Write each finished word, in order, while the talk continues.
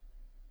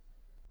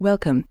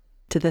Welcome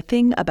to The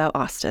Thing About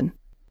Austen,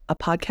 a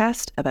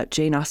podcast about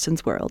Jane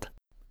Austen's world.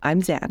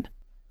 I'm Zan.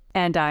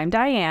 And I'm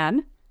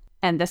Diane.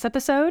 And this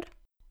episode,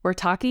 we're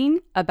talking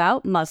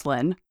about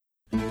Muslin.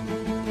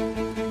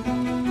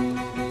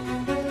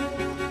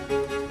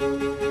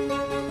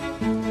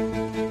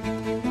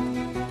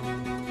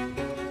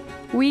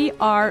 We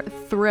are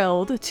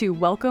thrilled to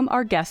welcome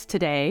our guest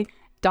today,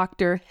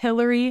 Dr.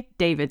 Hilary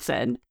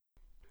Davidson.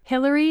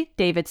 Hilary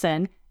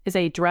Davidson is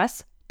a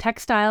dress,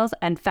 textiles,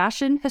 and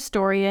fashion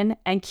historian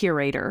and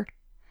curator.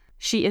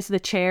 She is the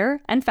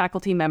chair and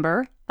faculty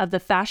member of the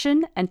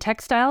Fashion and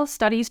Textile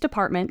Studies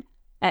Department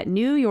at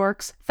New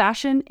York's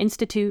Fashion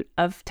Institute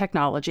of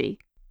Technology.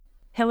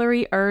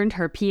 Hilary earned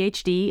her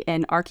PhD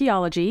in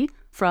archaeology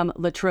from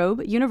La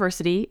Trobe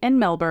University in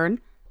Melbourne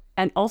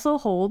and also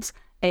holds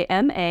a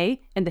MA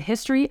in the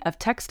history of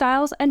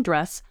textiles and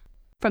dress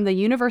from the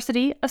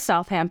University of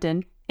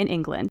Southampton in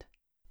England.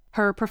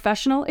 Her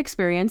professional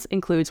experience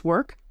includes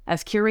work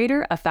as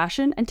curator of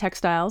fashion and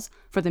textiles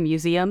for the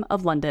Museum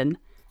of London,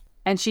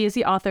 and she is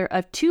the author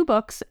of 2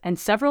 books and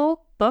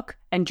several book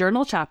and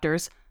journal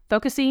chapters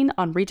focusing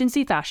on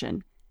Regency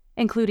fashion,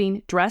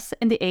 including Dress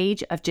in the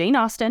Age of Jane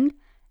Austen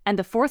and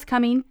the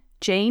forthcoming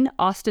Jane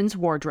Austen's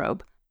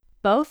Wardrobe,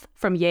 both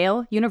from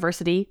Yale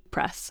University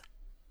Press.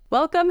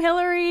 Welcome,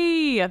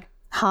 Hilary!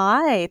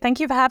 Hi, thank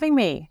you for having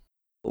me.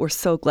 We're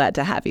so glad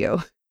to have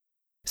you.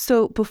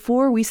 So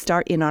before we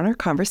start in on our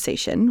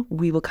conversation,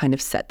 we will kind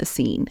of set the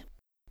scene.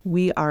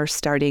 We are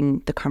starting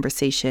the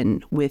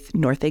conversation with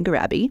Northanger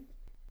Abbey,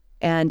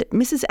 and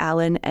Mrs.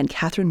 Allen and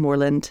Catherine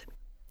Morland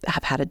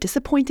have had a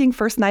disappointing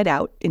first night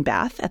out in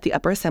Bath at the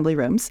Upper Assembly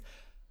Rooms,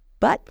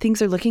 but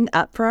things are looking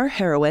up for our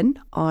heroine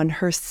on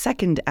her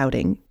second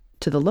outing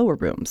to the lower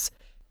rooms.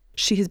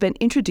 She has been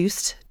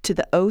introduced to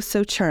the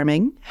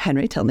oh-so-charming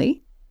Henry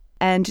Tilney,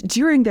 and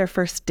during their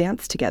first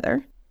dance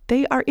together,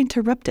 they are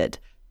interrupted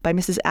by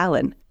Mrs.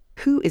 Allen,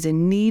 who is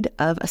in need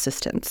of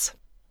assistance.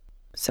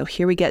 So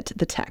here we get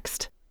the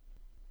text.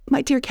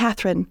 "My dear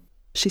Catherine,"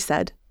 she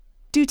said,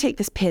 "do take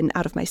this pin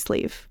out of my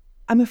sleeve.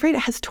 I'm afraid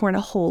it has torn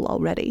a hole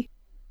already.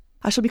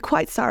 I shall be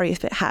quite sorry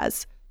if it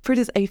has, for it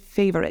is a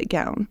favourite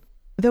gown,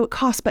 though it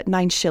costs but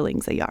 9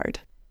 shillings a yard."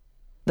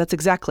 "That's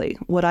exactly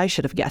what I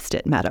should have guessed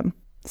it, madam,"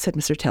 said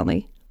Mr.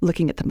 Tilney,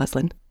 looking at the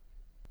muslin.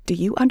 "Do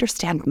you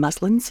understand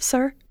muslins,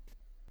 sir?"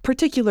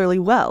 "Particularly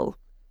well.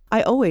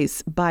 I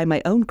always buy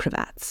my own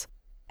cravats,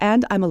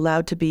 and I'm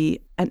allowed to be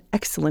an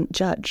excellent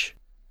judge.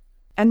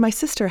 And my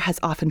sister has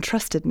often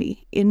trusted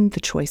me in the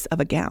choice of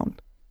a gown.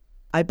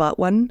 I bought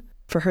one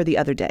for her the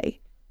other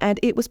day, and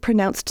it was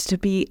pronounced to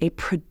be a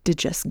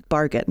prodigious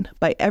bargain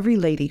by every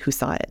lady who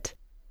saw it.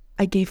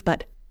 I gave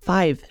but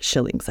 5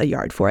 shillings a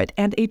yard for it,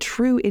 and a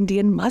true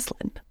Indian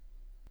muslin."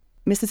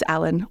 Mrs.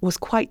 Allen was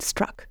quite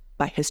struck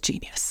by his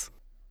genius.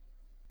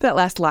 That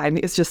last line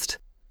is just,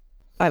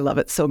 I love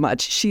it so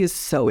much. She is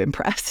so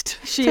impressed.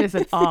 She is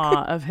in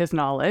awe of his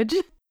knowledge.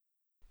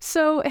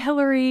 So,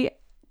 Hilary,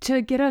 to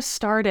get us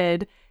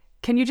started,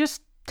 can you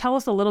just tell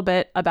us a little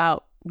bit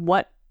about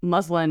what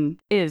muslin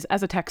is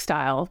as a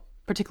textile,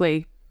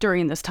 particularly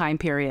during this time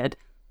period?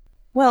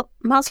 Well,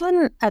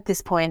 muslin at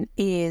this point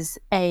is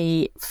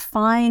a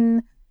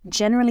fine,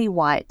 generally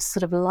white,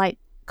 sort of light,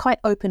 quite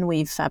open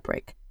weave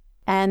fabric.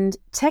 And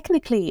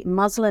technically,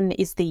 muslin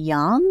is the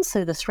yarn,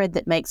 so the thread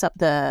that makes up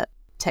the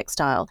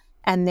textile,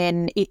 and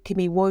then it can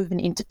be woven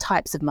into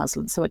types of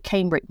muslin, so a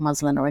cambric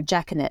muslin or a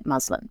jaconet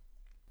muslin.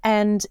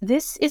 And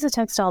this is a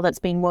textile that's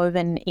been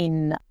woven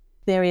in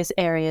various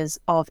areas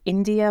of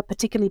India,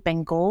 particularly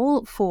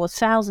Bengal, for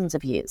thousands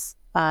of years.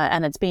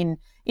 And it's been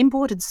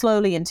imported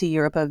slowly into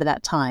Europe over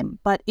that time.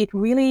 But it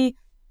really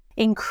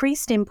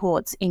increased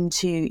imports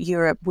into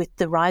Europe with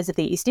the rise of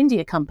the East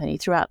India Company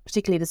throughout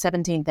particularly the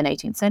 17th and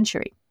 18th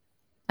century.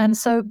 And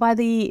so by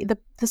about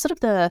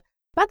the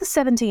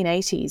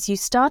 1780s, you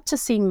start to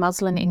see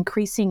muslin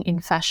increasing in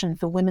fashion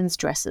for women's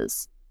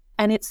dresses.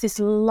 And it's this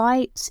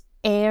light,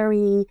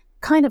 airy,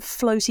 kind of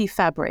floaty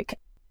fabric.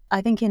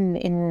 I think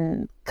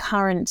in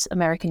current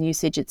American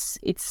usage, it's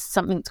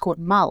something that's called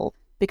mull,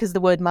 because the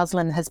word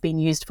muslin has been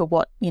used for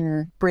what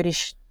in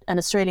British and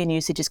Australian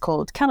usage is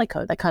called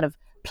calico, that kind of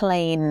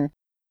plain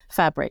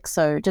fabric.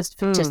 So just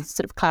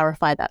sort of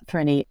clarify that for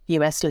any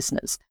US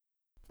listeners.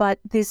 But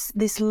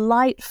this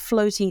light,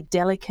 floaty,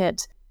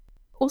 delicate,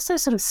 also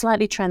sort of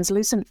slightly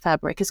translucent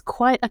fabric is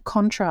quite a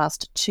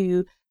contrast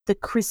to the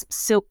crisp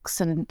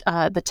silks and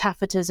the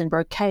taffetas and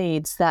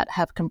brocades that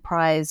have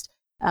comprised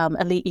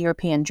elite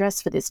European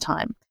dress for this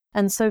time.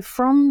 And so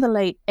from the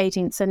late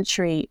 18th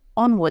century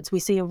onwards, we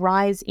see a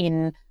rise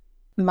in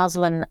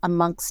muslin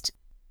amongst,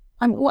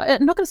 I'm not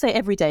going to say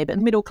every day, but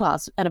middle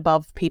class and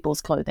above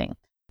people's clothing.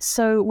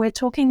 So we're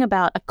talking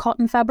about a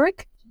cotton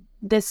fabric.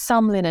 There's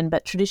some linen,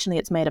 but traditionally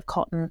it's made of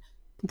cotton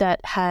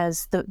that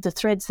has the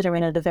threads that are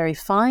in it are very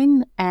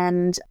fine,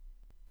 and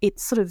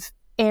it's sort of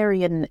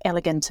airy and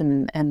elegant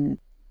and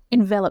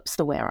envelops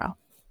the wearer.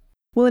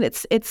 Well, and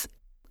it's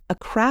a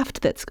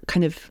craft that's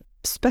kind of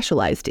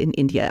specialized in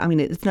India. I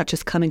mean, it's not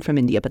just coming from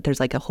India, but there's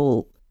like a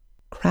whole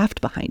craft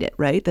behind it,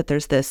 right? That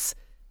there's this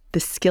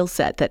skill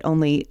set that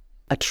only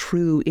a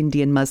true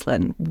Indian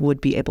muslin would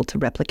be able to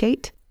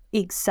replicate?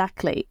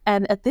 Exactly.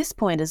 And at this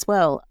point as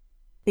well,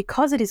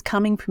 because it is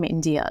coming from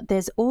India,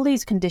 there's all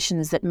these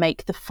conditions that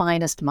make the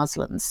finest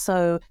muslins.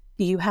 So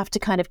you have to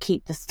kind of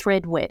keep the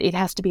thread wet. It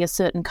has to be a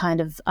certain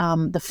kind of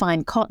the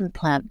fine cotton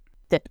plant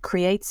that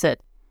creates it.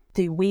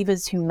 The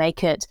weavers who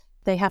make it,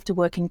 they have to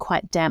work in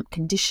quite damp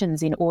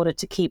conditions in order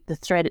to keep the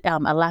thread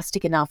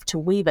elastic enough to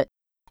weave it.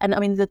 And I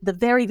mean, the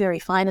very, very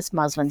finest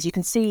muslins, you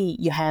can see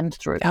your hand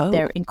through. Oh.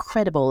 They're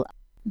incredible.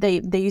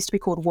 They used to be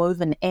called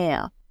woven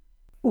air.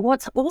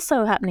 What's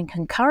also happening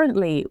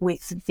concurrently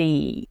with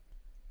the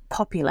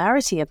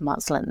popularity of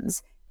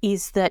muslins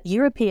is that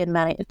European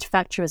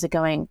manufacturers are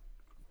going,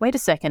 wait a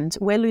second,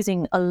 we're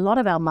losing a lot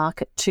of our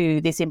market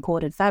to this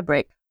imported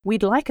fabric.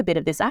 We'd like a bit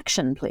of this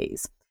action,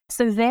 please.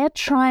 So they're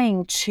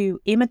trying to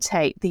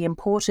imitate the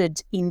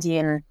imported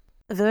Indian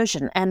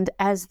version. And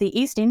as the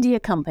East India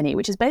Company,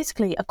 which is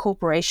basically a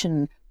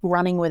corporation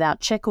running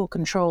without check or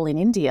control in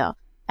India,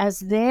 as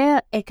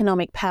their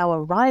economic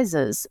power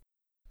rises,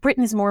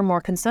 Britain is more and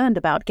more concerned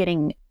about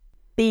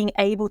being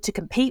able to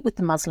compete with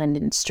the muslin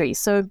industry.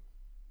 So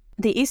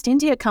the East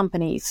India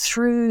Company,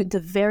 through the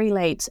very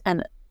late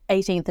and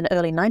 18th and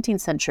early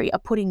 19th century, are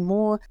putting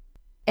more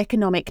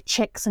economic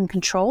checks and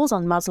controls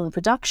on muslin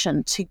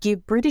production to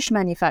give British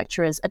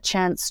manufacturers a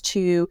chance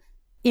to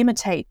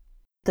imitate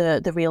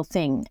the real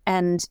thing.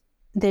 And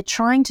they're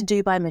trying to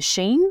do by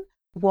machine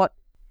what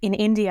in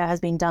India has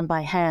been done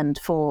by hand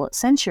for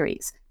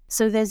centuries.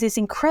 So there's this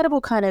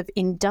incredible kind of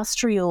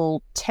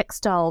industrial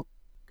textile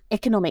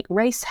economic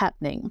race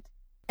happening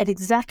at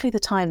exactly the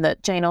time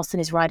that Jane Austen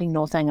is writing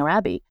Northanger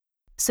Abbey.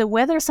 So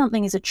whether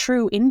something is a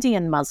true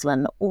Indian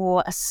muslin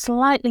or a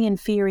slightly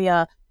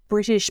inferior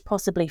British,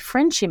 possibly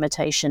French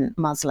imitation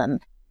muslin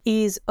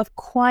is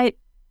quite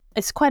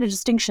a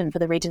distinction for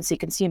the Regency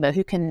consumer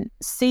who can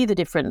see the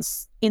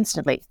difference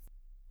instantly.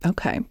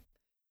 Okay.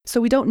 So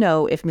we don't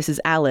know if Mrs.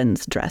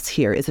 Allen's dress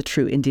here is a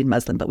true Indian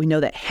muslin, but we know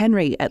that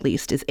Henry at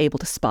least is able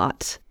to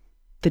spot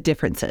the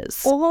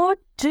differences. Or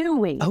do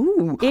we?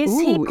 Is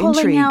he pulling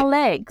intrigue. our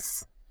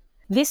legs?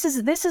 This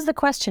is the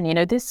question. You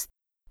know, this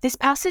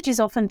passage is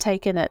often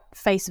taken at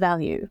face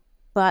value,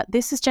 but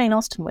this is Jane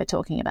Austen we're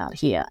talking about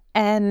here.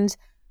 And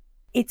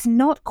it's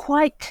not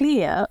quite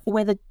clear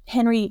whether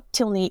Henry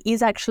Tilney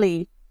is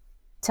actually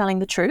telling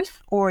the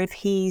truth or if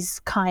he's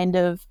kind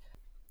of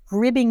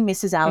ribbing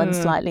Mrs. Allen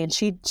slightly, and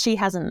she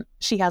hasn't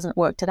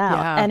worked it out.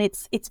 Yeah. And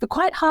it's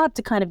quite hard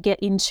to kind of get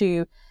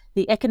into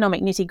the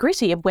economic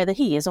nitty-gritty of whether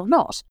he is or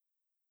not,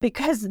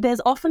 because there's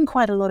often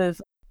quite a lot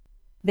of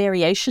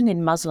variation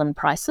in muslin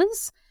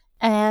prices.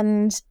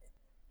 And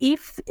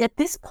if at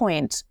this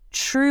point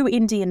true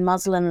Indian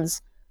muslins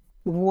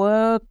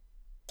were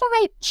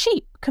quite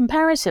cheap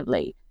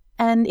comparatively,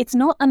 and it's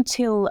not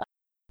until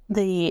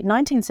the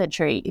 19th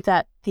century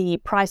that the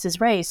price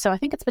is raised. So I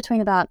think it's between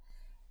about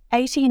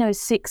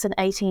 1806 and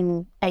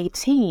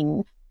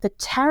 1818, the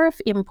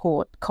tariff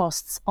import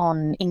costs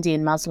on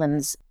Indian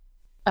muslins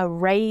are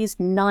raised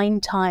 9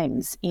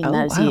 times in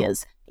those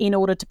years in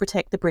order to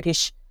protect the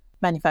British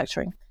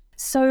manufacturing.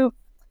 So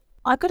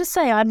I've got to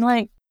say,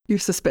 You're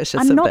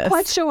suspicious I'm of not this.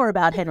 quite sure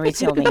about Henry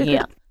Tilney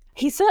here.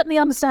 He certainly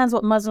understands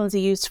what muslins are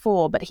used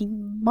for, but he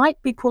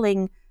might be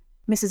pulling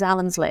Mrs.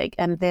 Allen's leg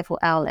and therefore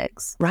our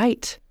legs.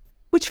 Right.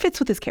 Which fits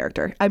with his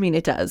character. I mean,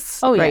 it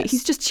does. Oh, right? yes.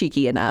 He's just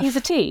cheeky enough. He's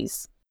a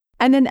tease.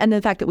 And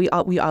the fact that we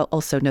all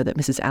also know that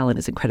Mrs. Allen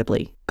is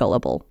incredibly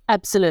gullible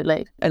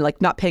Absolutely. and like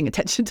not paying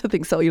attention to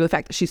things. So the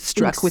fact that she's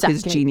struck with his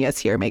Exactly. genius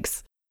here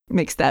makes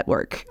that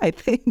work, I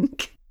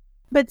think.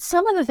 But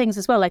some of the things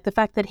as well, like the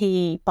fact that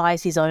he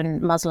buys his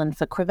own muslin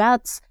for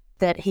cravats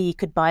that he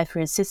could buy for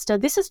his sister,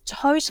 this is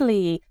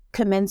totally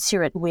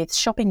commensurate with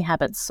shopping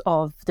habits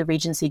of the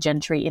Regency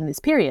gentry in this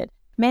period.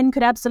 Men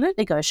could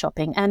absolutely go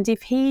shopping, and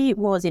if he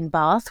was in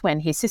Bath when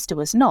his sister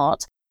was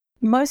not,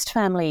 most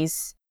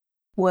families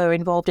were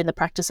involved in the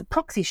practice of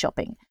proxy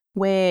shopping,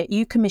 where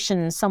you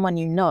commission someone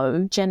you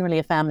know, generally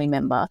a family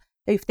member,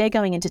 if they're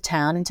going into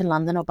town, into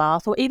London or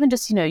Bath, or even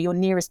just, your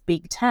nearest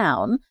big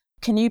town,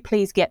 can you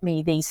please get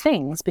me these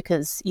things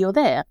because you're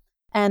there?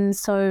 And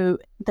so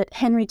that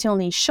Henry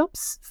Tilney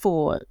shops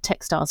for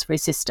textiles for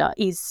his sister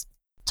is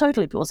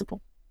totally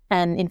plausible.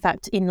 And in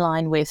fact, in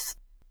line with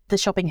the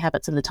shopping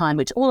habits of the time,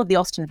 which all of the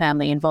Austen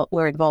family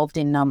were involved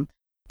in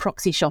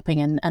proxy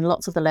shopping, and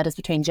lots of the letters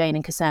between Jane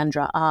and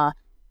Cassandra are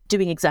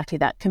doing exactly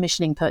that,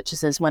 commissioning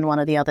purchases when one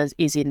of the others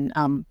is in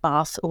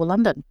Bath or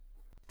London.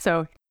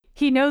 So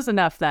he knows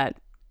enough that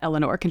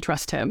Eleanor can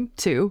trust him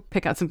to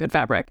pick out some good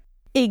fabric.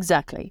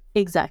 Exactly.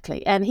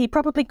 And he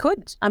probably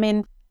could. I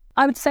mean,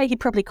 I would say he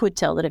probably could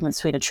tell the difference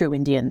between a true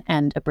Indian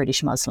and a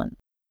British muslin,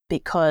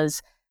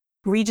 because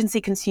Regency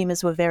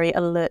consumers were very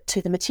alert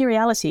to the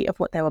materiality of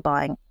what they were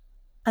buying.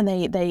 And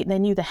they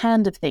knew the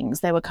hand of things.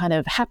 They were kind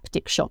of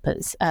haptic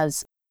shoppers,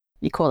 as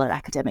you call it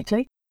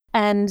academically.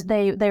 And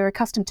they were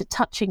accustomed to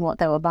touching what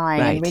they were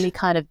buying and really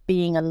kind of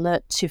being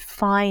alert to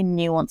fine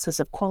nuances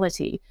of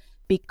quality,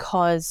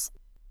 because,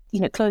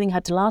 clothing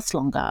had to last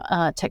longer.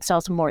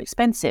 Textiles were more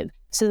expensive.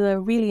 So they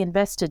were really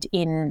invested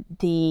in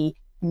the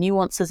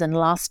nuances and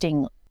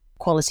lasting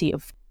quality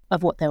of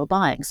what they were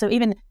buying. So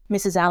even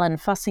Mrs. Allen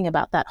fussing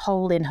about that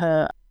hole in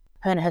her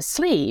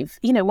sleeve,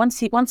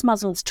 once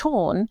muslin's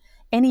torn,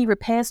 any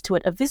repairs to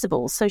it are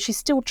visible. So she's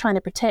still trying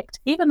to protect,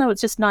 even though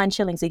it's just 9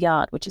 shillings a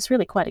yard, which is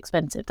really quite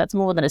expensive. That's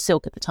more than a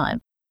silk at the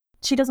time.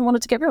 She doesn't want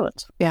it to get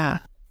ruined. Yeah.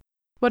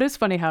 What is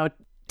funny how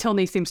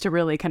Tilney seems to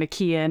really kind of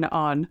key in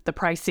on the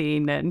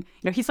pricing, and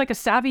he's like a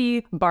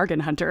savvy bargain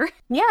hunter.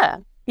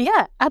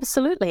 Yeah,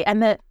 absolutely.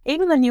 And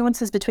even the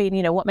nuances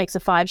between what makes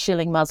a 5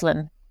 shilling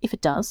muslin, if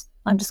it does,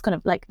 I'm just going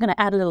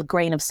to add a little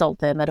grain of salt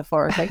there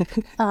metaphorically,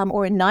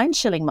 or a 9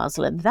 shilling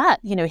muslin, that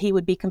he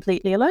would be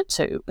completely alert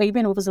to.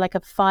 Even if it was like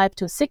a 5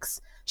 to a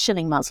 6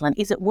 shilling muslin,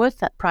 is it worth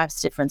that price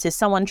difference? Is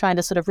someone trying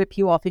to sort of rip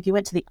you off? If you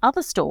went to the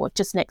other store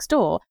just next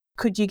door,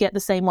 could you get the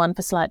same one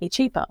for slightly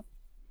cheaper?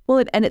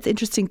 Well, and it's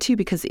interesting too,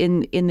 because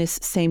in this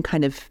same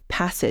kind of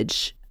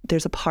passage,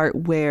 there's a part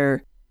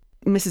where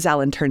Mrs.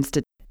 Allen turns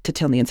to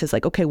Tilney and says,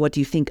 like, okay, what do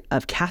you think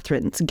of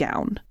Catherine's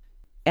gown?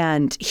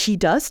 And he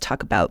does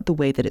talk about the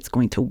way that it's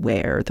going to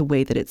wear, the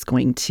way that it's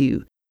going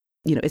to,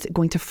 is it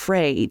going to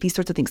fray, these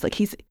sorts of things. Like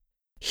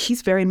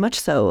he's very much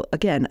so,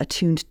 again,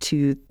 attuned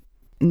to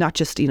not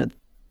just,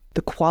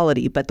 the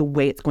quality, but the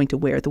way it's going to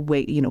wear, the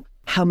way,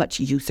 how much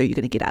use are you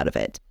going to get out of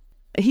it?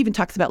 He even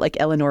talks about, like,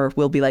 Eleanor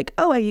will be like,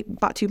 oh, I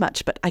bought too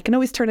much, but I can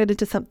always turn it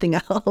into something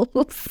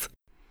else.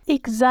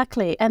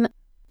 Exactly. And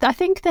I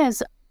think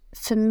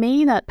for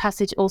me, that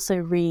passage also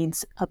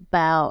reads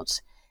about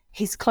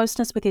his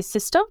closeness with his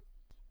sister,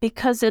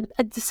 because it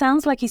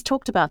sounds like he's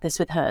talked about this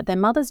with her. Their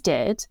mother's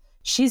dead.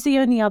 She's the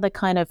only other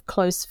kind of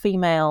close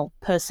female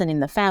person in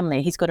the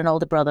family. He's got an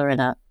older brother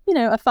and a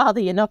father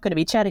you're not going to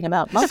be chatting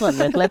about muslin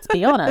with, let's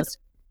be honest.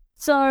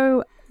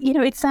 So,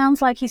 it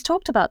sounds like he's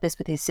talked about this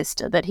with his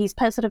sister, that he's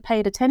sort of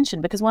paid attention,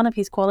 because one of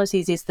his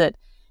qualities is that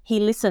he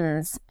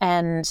listens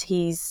and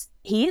he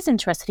is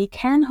interested. He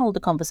can hold a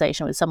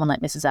conversation with someone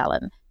like Mrs.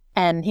 Allen,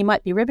 and he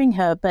might be ribbing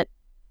her, but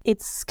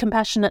it's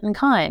compassionate and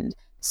kind.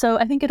 So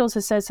I think it also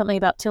says something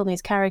about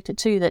Tilney's character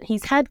too, that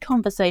he's had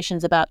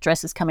conversations about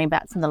dresses coming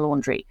back from the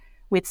laundry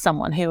with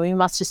someone who we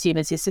must assume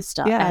is his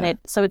sister. Yeah. And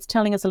so it's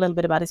telling us a little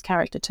bit about his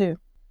character too.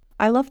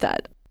 I love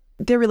that.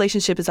 Their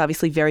relationship is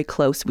obviously very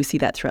close. We see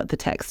that throughout the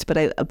text. But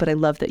I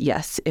love that,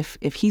 yes, if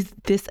he's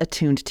this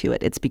attuned to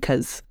it, it's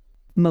because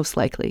most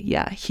likely,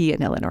 he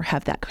and Eleanor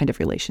have that kind of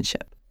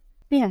relationship.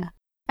 Yeah.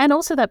 And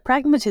also that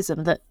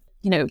pragmatism that,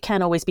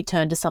 can always be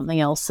turned to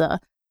something else, a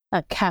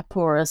cap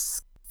or a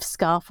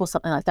scarf or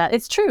something like that.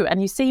 It's true.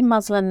 And you see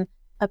muslin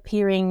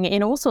appearing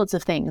in all sorts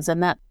of things,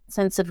 and that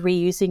sense of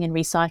reusing and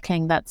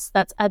recycling, that's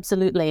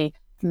absolutely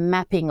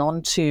mapping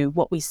onto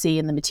what we see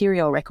in the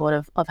material record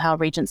of how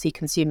Regency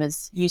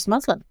consumers use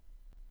muslin.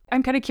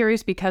 I'm kind of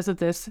curious, because of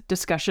this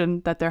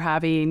discussion that they're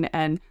having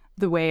and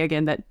the way,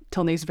 again, that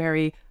Tilney's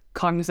very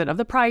cognizant of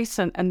the price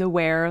and the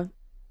wear,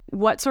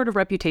 what sort of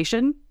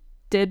reputation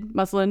did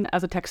muslin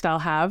as a textile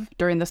have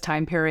during this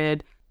time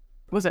period?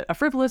 Was it a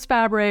frivolous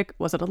fabric?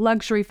 Was it a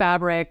luxury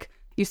fabric?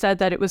 You said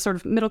that it was sort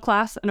of middle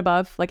class and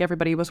above, like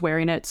everybody was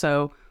wearing it.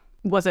 So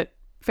was it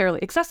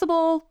fairly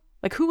accessible?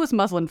 Like, who was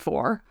muslin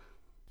for?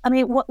 I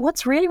mean,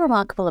 what's really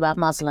remarkable about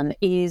muslin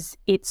is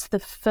it's the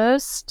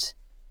first,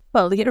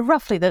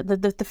 roughly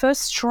the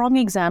first strong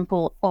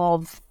example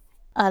of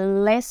a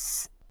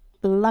less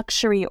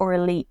luxury or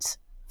elite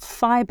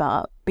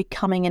fiber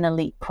becoming an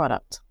elite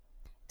product.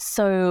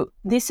 So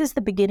this is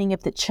the beginning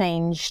of the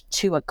change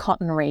to a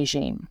cotton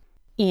regime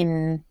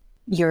in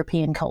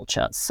European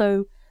culture.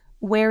 So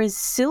whereas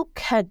silk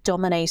had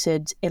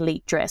dominated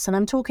elite dress, and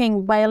I'm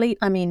talking by elite,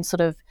 I mean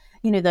sort of,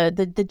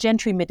 the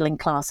gentry middling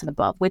class and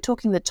above. We're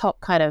talking the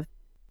top kind of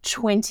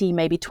 20,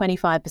 maybe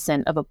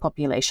 25% of a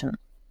population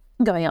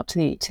going up to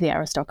the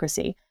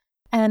aristocracy.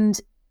 And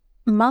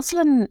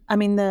muslin, I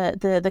mean,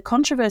 the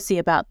controversy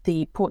about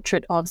the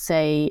portrait of,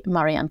 say,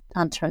 Marie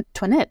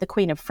Antoinette, the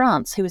Queen of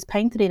France, who was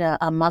painted in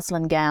a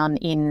muslin gown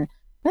in,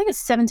 I think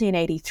it's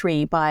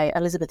 1783 by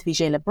Elizabeth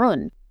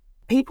Vigée-Lebrun.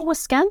 People were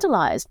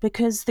scandalized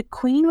because the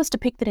Queen was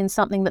depicted in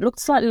something that looked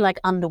slightly like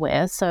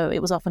underwear, so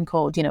it was often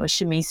called, a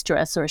chemise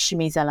dress or a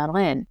chemise à la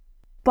reine.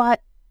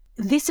 But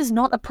this is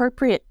not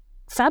appropriate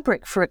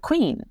fabric for a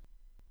queen.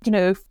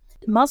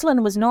 Muslin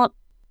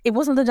it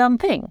wasn't the done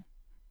thing.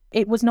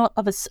 It was not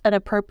of an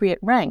appropriate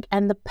rank.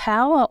 And the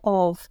power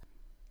of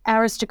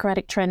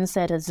aristocratic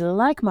trendsetters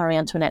like Marie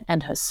Antoinette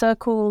and her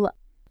circle,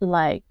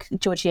 like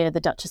Georgiana, the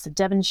Duchess of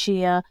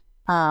Devonshire,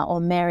 or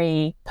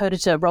Mary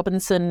Perdita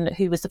Robinson,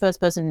 who was the first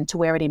person to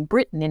wear it in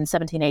Britain in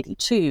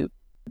 1782,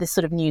 this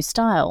sort of new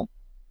style.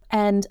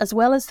 And as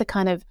well as the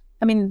kind of,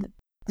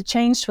 the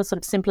change to a sort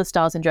of simpler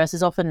styles in dress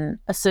is often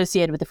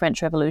associated with the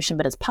French Revolution,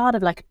 but it's part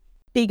of like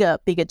bigger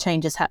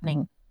changes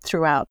happening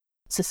throughout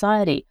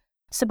society.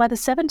 So by the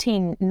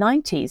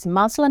 1790s,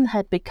 muslin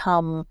had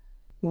become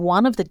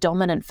one of the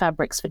dominant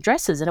fabrics for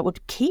dresses, and it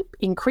would keep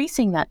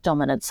increasing that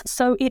dominance.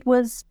 So it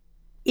was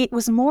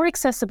more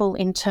accessible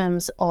in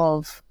terms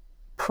of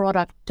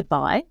product to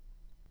buy.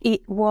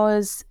 It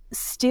was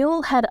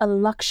still had a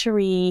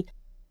luxury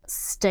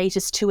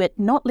status to it,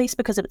 not least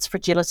because of its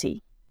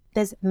fragility.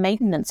 there's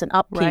maintenance and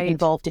upkeep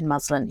involved in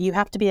muslin. You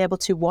have to be able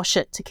to wash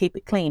it to keep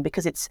it clean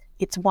because it's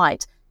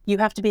white. You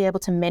have to be able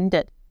to mend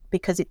it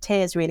because it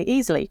tears really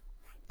easily.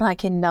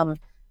 Like in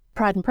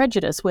Pride and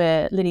Prejudice,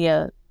 where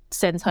Lydia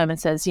sends home and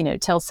says,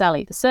 tell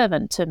Sally, the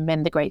servant, to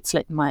mend the great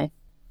slit in my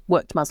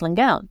worked muslin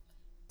gown.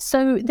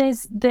 So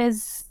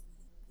there's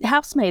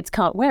housemaids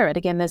can't wear it.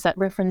 Again, there's that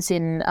reference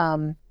in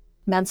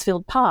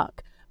Mansfield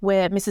Park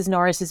where Mrs.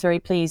 Norris is very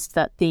pleased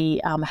that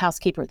the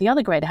housekeeper at the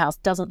other great house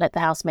doesn't let the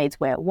housemaids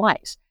wear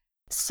white.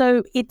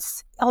 So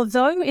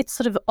although it's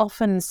sort of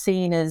often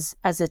seen as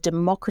a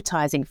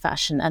democratizing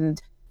fashion,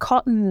 and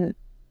cotton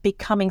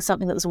becoming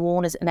something that was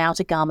worn as an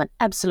outer garment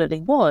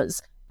absolutely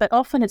was, but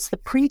often it's the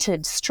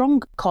pleated,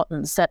 strong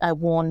cottons that are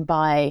worn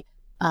by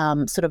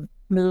sort of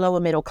lower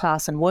middle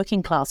class and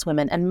working class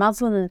women, and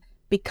muslin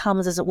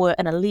becomes, as it were,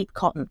 an elite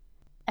cotton.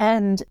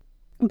 And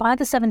by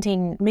the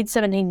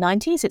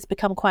mid-1790s, it's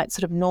become quite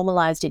sort of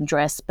normalized in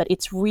dress, but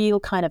its real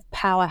kind of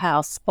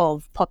powerhouse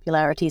of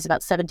popularity is about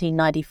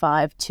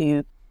 1795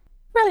 to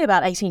really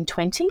about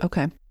 1820.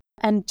 Okay.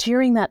 And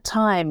during that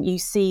time, you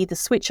see the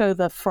switch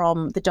over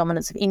from the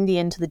dominance of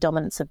Indian to the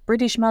dominance of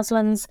British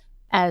muslins.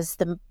 As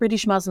the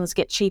British muslins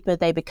get cheaper,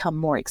 they become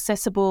more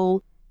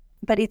accessible,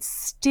 but it's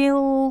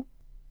still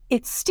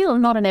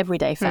not an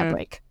everyday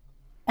fabric.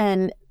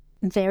 And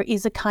there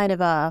is a kind of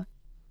a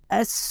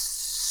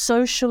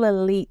social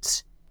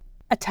elite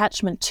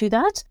attachment to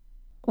that,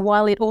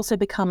 while it also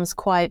becomes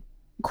quite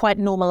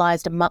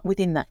normalized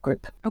within that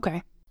group.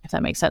 Okay. If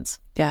that makes sense.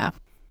 Yeah.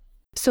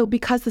 So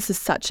because this is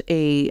such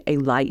a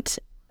light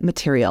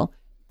material,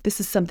 this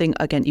is something,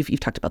 again, you've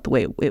talked about the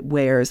way it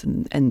wears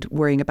and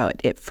worrying about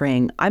it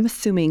fraying. I'm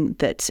assuming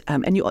that,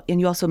 and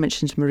you also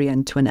mentioned Marie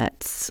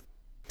Antoinette's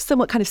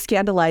somewhat kind of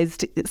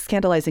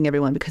scandalizing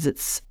everyone because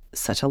it's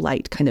such a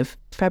light kind of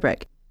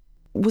fabric.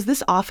 Was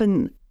this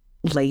often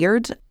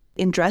layered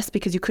in dress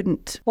because you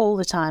couldn't? All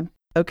the time.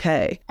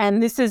 Okay.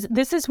 And this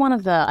is one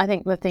of the, I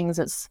think, the things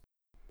that's,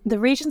 the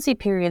Regency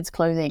period's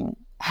clothing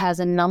has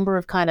a number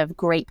of kind of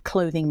great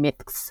clothing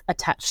myths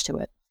attached to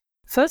it.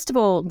 First of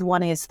all, the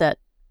one is that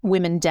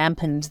women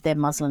dampened their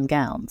muslin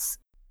gowns,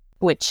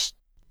 which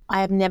I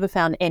have never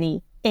found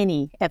any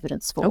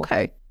evidence for.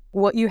 Okay.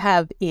 What you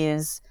have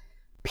is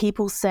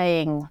people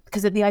saying,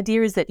 because the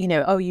idea is that,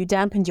 you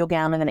dampened your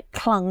gown and then it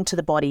clung to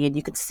the body and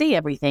you could see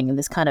everything in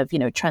this kind of,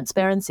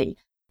 transparency.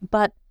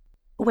 But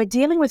we're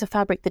dealing with a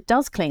fabric that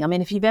does cling. I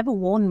mean, if you've ever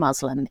worn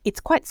muslin, it's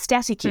quite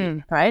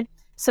staticky, right?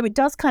 So it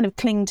does kind of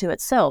cling to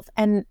itself.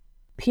 And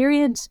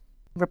period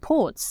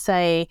reports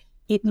say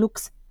it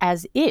looks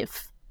as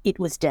if it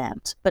was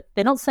damped, but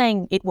they're not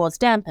saying it was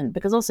dampened,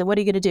 because also what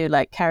are you going to do?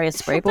 Like carry a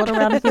spray board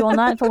around with you all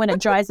night for when it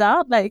dries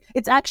out? Like,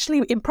 it's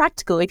actually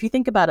impractical if you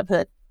think about it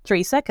for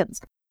 3 seconds.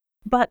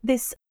 But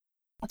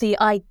the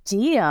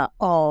idea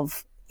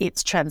of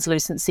its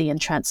translucency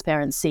and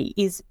transparency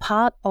is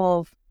part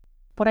of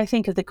what I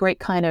think of the great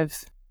kind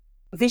of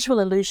visual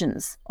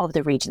illusions of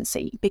the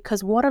Regency,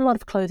 because what a lot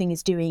of clothing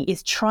is doing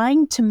is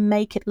trying to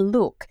make it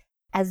look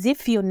as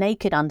if you're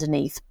naked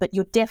underneath, but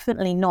you're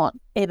definitely not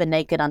ever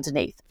naked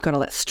underneath. Got all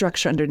that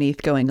structure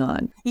underneath going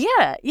on.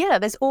 Yeah,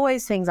 there's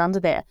always things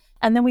under there.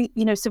 And then we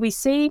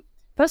see,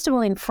 first of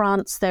all, in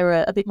France, they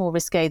were a bit more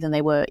risque than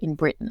they were in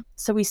Britain.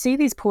 So we see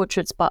these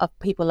portraits of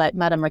people like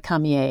Madame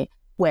Récamier,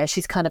 where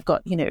she's kind of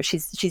got,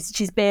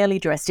 she's barely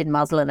dressed in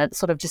muslin, and it's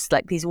sort of just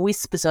like these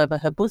wisps over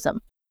her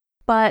bosom.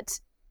 But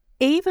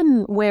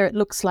even where it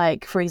looks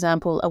like, for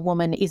example, a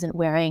woman isn't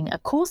wearing a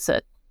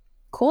corset,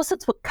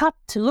 corsets were cut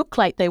to look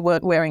like they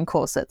weren't wearing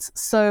corsets.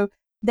 So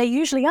they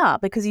usually are,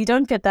 because you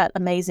don't get that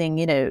amazing,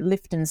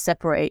 lift and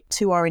separate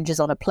 2 oranges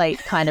on a plate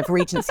kind of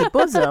Regency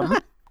bosom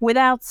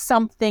without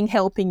something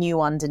helping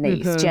you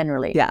underneath,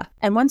 generally. Yeah.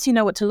 And once you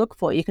know what to look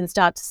for, you can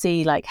start to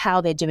see like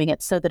how they're doing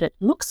it so that it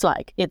looks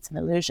like it's an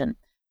illusion.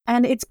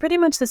 And it's pretty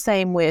much the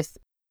same with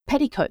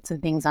petticoats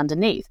and things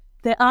underneath.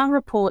 There are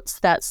reports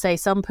that say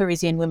some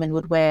Parisian women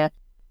would wear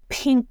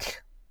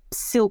pink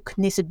silk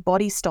knitted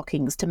body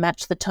stockings to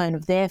match the tone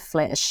of their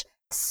flesh,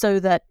 so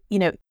that,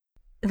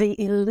 the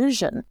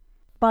illusion.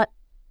 But,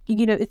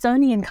 it's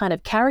only in kind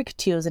of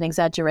caricatures and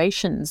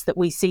exaggerations that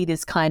we see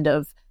this kind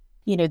of,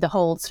 the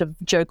whole sort of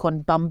joke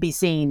on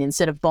bombazine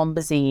instead of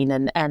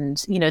bombazine,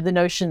 and the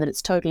notion that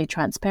it's totally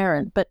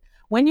transparent. But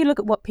when you look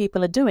at what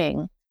people are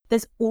doing,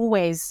 there's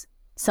always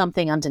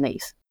something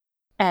underneath.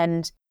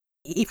 And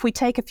if we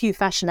take a few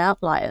fashion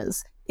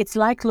outliers, it's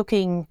like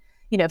looking,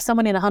 if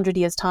someone in 100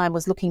 years' time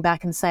was looking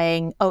back and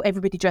saying, oh,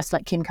 everybody dressed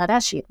like Kim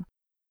Kardashian.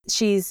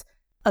 She's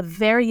a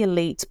very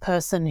elite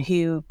person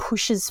who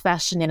pushes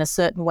fashion in a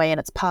certain way, and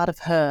it's part of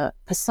her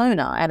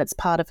persona, and it's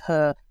part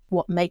of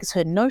what makes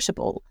her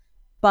notable.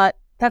 But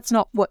that's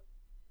not what,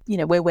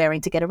 we're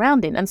wearing to get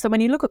around in. And so when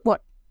you look at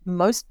what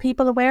most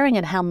people are wearing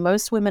and how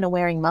most women are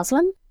wearing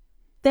muslin,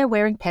 they're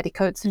wearing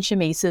petticoats and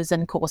chemises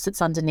and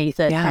corsets underneath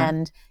it. Yeah.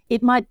 And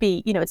it might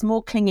be, it's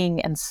more clinging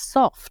and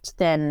soft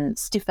than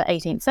stiffer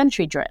 18th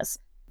century dress,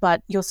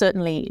 but you're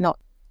certainly not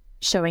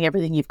showing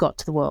everything you've got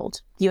to the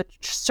world. You're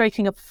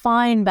striking a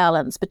fine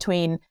balance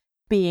between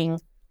being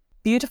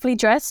beautifully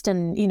dressed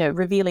and,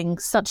 revealing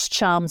such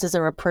charms as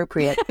are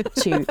appropriate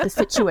to the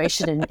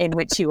situation in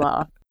which you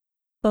are.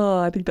 Oh,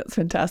 I think that's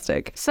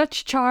fantastic.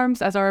 Such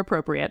charms as are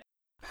appropriate.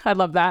 I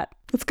love that.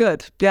 That's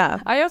good. Yeah.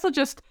 I also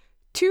just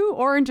 2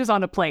 oranges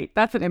on a plate.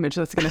 That's an image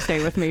that's going to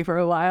stay with me for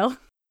a while.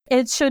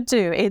 It should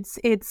do.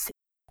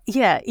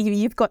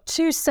 You've got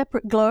 2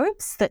 separate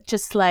globes that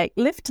just like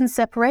lift and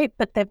separate,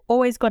 but they've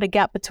always got a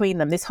gap between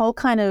them. This whole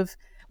kind of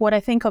what I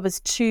think of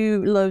as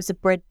 2 loaves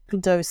of bread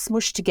dough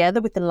smushed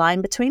together with the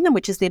line between them,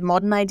 which is the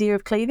modern idea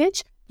of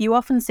cleavage. You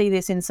often see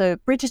this so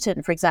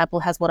Bridgerton, for example,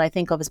 has what I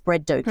think of as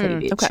bread dough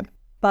cleavage. Okay.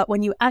 But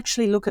when you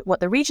actually look at what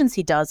the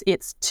Regency does,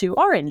 it's 2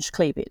 orange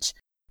cleavage.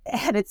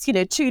 And it's,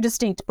 2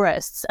 distinct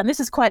breasts. And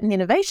this is quite an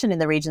innovation in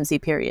the Regency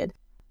period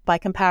by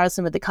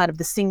comparison with the kind of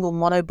the single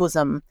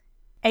monobosom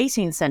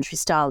 18th century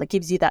style that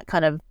gives you that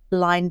kind of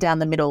line down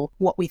the middle,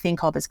 what we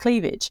think of as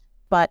cleavage.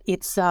 But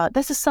it's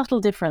there's a subtle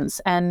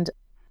difference. And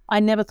I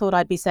never thought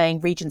I'd be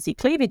saying Regency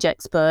cleavage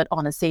expert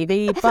on a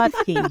CV, but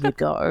here you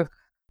go.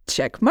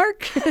 Check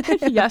mark.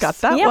 Yes. Got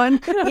that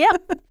one.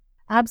 Yep.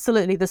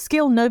 Absolutely. The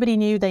skill nobody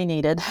knew they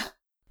needed.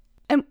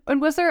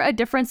 And was there a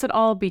difference at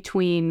all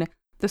between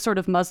the sort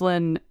of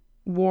muslin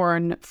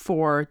worn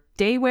for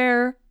day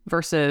wear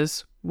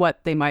versus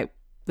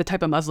the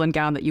type of muslin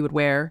gown that you would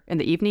wear in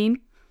the evening?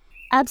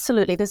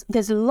 Absolutely.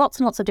 There's lots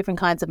and lots of different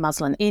kinds of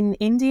muslin. In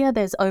India,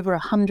 there's over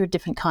 100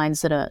 different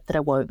kinds that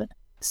are woven.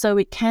 So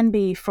it can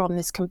be from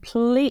this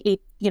completely,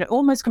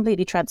 almost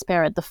completely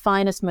transparent, the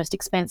finest, most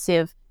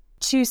expensive,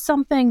 to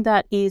something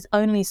that is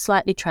only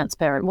slightly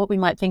transparent, what we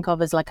might think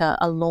of as like a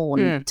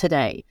lawn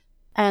today.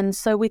 And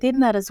so within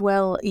that as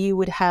well, you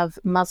would have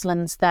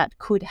muslins that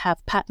could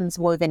have patterns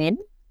woven in,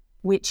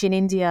 which in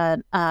India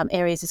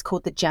areas is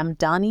called the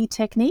Jamdani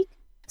technique.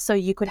 So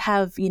you could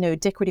have,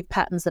 decorative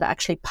patterns that are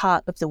actually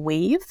part of the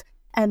weave.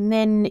 And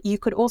then you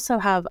could also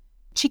have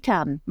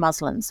chikan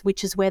muslins,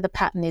 which is where the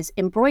pattern is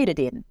embroidered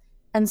in.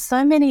 And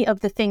so many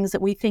of the things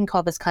that we think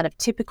of as kind of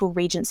typical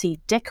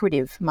Regency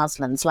decorative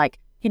muslins, like,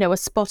 a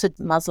spotted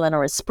muslin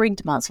or a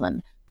sprigged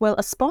muslin. Well,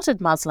 a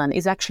spotted muslin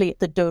is actually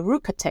the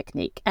Doruka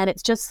technique. And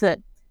it's just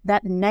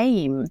that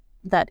name,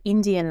 that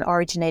Indian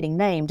originating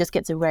name, just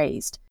gets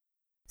erased.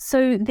 So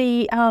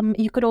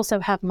you could also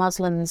have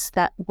muslins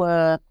that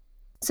were,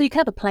 so you could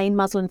have a plain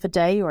muslin for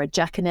day or a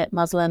jaconet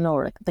muslin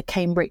or the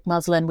cambric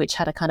muslin, which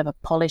had a kind of a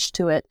polish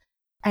to it.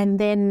 And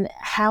then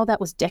how that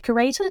was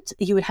decorated,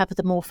 you would have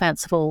the more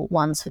fanciful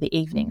ones for the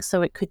evening.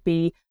 So it could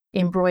be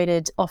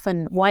embroidered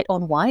often white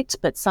on white,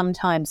 but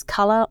sometimes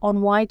color on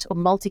white or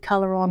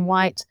multicolor on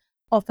white,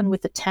 often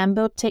with the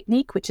tambour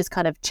technique, which is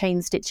kind of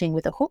chain stitching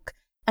with a hook.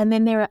 And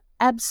then there are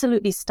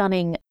absolutely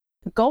stunning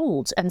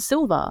gold and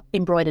silver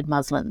embroidered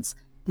muslins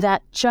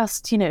that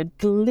just,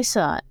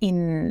 glitter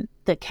in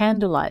the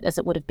candlelight as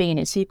it would have been.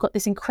 And so you've got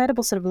this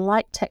incredible sort of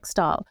light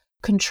textile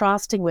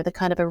contrasting with a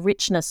kind of a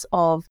richness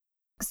of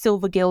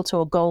silver gilt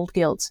or gold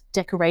gilt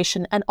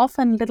decoration and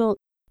often little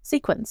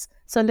sequins,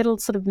 so little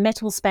sort of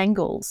metal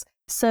spangles.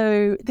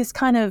 So this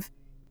kind of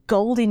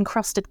gold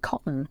encrusted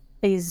cotton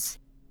is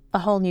a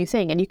whole new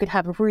thing. And you could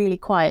have really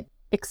quite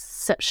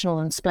exceptional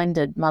and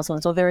splendid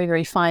muslins or very,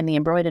 very finely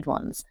embroidered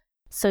ones.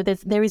 So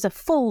there is a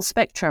full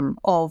spectrum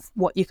of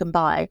what you can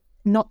buy,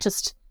 not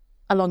just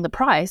along the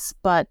price,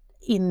 but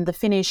in the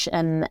finish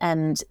and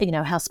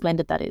how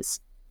splendid that is.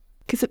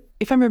 Because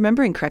if I'm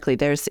remembering correctly,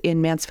 there's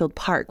in Mansfield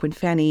Park, when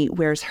Fanny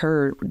wears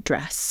her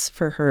dress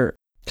for her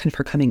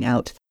coming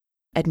out,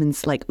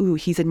 Edmund's like, ooh,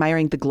 he's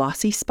admiring the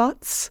glossy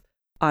spots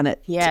on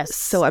it. Yes.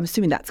 So I'm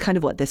assuming that's kind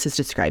of what this is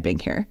describing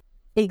here.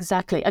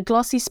 Exactly. A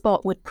glossy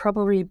spot would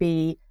probably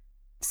be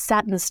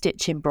satin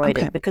stitch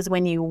embroidered, because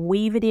when you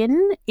weave it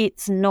in,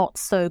 it's not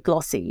so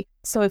glossy.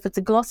 So if it's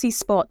a glossy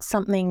spot,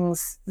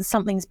 something's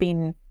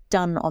been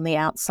done on the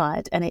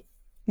outside, and it,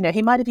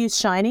 he might have used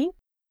shiny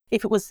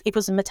if it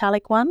was a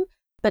metallic one,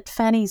 but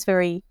Fanny's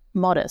very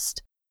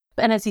modest.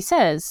 And as he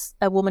says,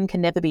 a woman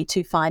can never be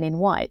too fine in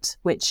white,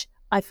 which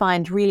I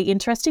find really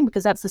interesting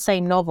because that's the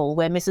same novel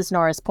where Mrs.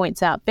 Norris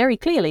points out very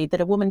clearly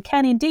that a woman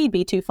can indeed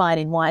be too fine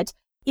in white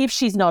if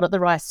she's not at the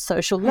right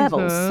social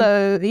level.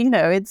 So,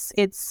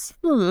 it's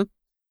no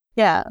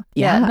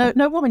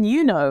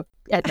woman,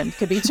 Edmund,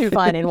 could be too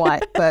fine in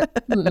white,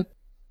 but...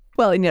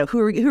 Well, who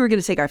are going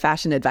to take our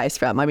fashion advice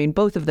from? I mean,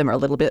 both of them are a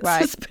little bit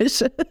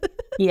suspicious.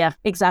 Yeah,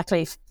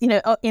 exactly.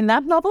 In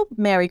that novel,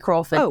 Mary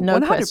Crawford, no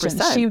 100%.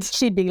 question.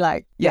 She'd be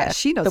like,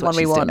 she knows the what one she's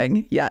we want.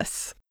 doing.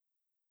 Yes.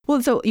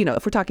 Well, so,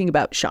 if we're talking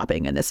about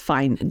shopping and this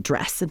fine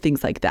dress and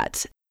things like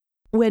that,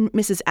 when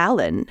Mrs.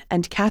 Allen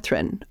and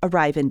Catherine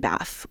arrive in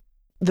Bath,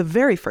 the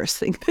very first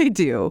thing they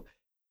do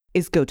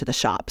is go to the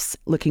shops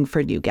looking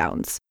for new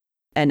gowns.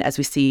 And as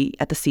we see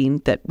at the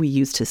scene that we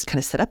used to kind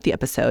of set up the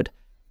episode,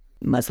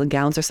 muslin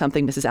gowns are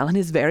something Mrs. Allen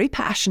is very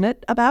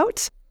passionate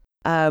about.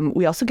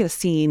 We also get a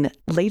scene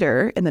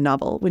later in the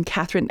novel when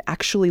Catherine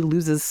actually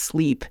loses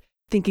sleep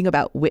thinking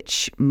about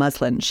which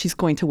muslin she's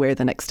going to wear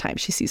the next time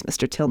she sees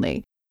Mr.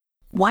 Tilney.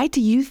 Why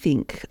do you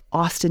think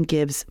Austen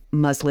gives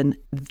muslin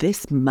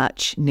this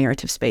much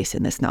narrative space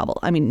in this novel?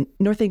 I mean,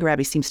 Northanger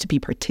Abbey seems to be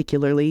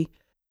particularly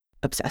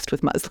obsessed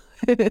with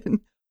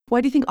muslin.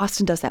 Why do you think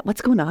Austen does that?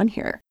 What's going on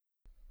here?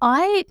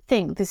 I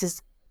think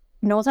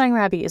Northanger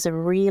Abbey is a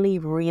really,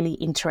 really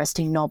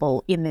interesting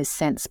novel in this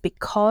sense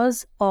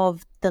because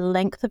of the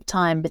length of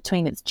time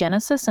between its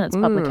genesis and its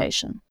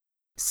publication.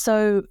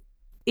 So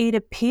it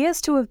appears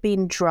to have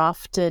been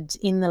drafted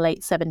in the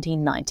late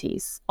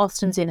 1790s.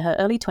 Austen's in her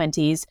early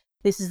 20s.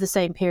 This is the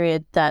same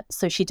period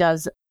so she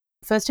does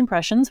First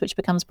Impressions, which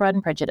becomes Pride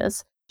and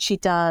Prejudice. She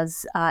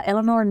does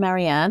Eleanor and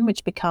Marianne,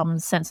 which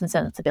becomes Sense and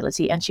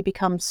Sensibility, and she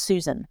becomes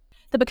Susan.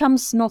 That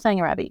becomes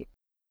Northanger Abbey.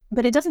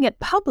 But it doesn't get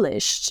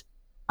published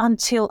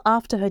until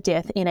after her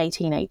death in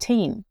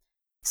 1818.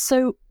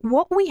 So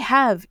what we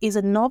have is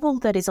a novel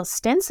that is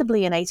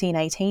ostensibly an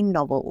 1818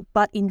 novel,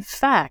 but in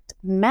fact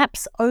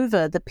maps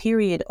over the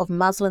period of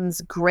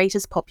muslin's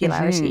greatest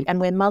popularity and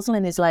where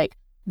muslin is like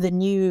the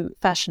new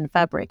fashion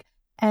fabric.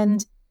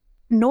 And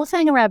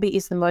Northanger Abbey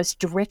is the most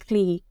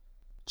directly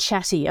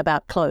chatty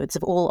about clothes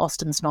of all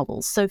Austen's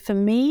novels. So for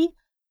me,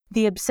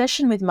 the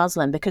obsession with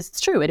muslin, because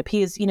it's true, it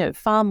appears,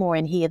 far more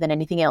in here than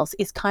anything else,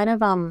 is kind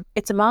of,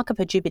 it's a mark of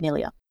her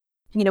juvenilia.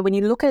 When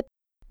you look at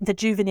the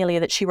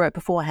juvenilia that she wrote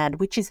beforehand,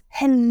 which is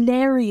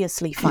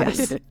hilariously funny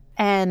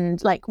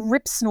and like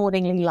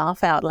rip-snortingly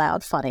laugh out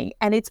loud funny.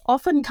 And it's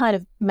often kind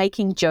of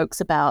making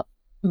jokes about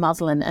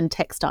muslin and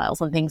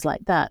textiles and things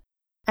like that.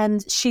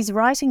 And she's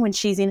writing when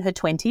she's in her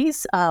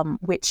 20s,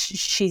 which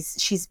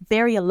she's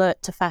very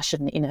alert to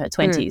fashion in her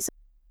 20s.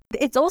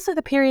 It's also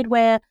the period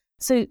where,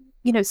 sort of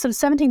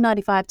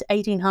 1795 to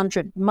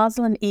 1800,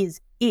 muslin is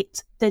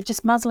it.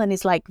 Muslin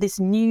is like this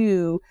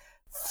new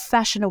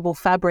fashionable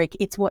fabric.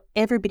 It's what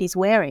everybody's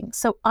wearing.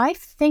 So I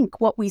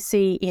think what we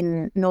see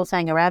in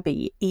Northanger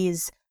Abbey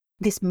is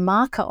this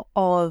marker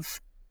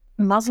of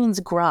muslin's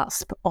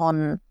grasp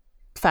on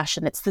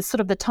fashion. It's the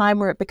sort of the time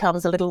where it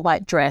becomes a little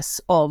white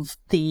dress of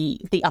the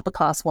upper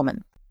class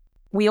woman.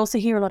 We also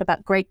hear a lot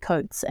about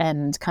greatcoats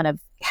and kind of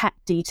hat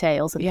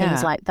details and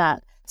things like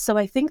that. So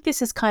I think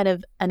this is kind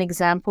of an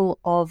example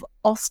of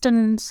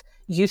Austen's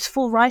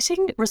youthful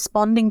writing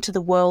responding to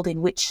the world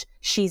in which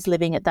she's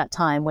living at that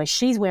time, where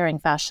she's wearing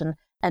fashion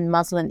and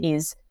muslin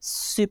is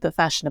super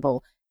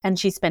fashionable, and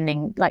she's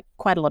spending like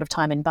quite a lot of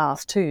time in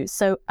Bath too.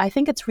 So I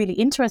think it's really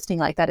interesting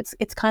like that.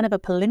 It's kind of a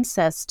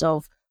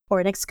palimpsest or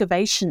an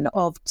excavation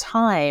of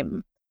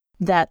time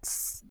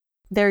that's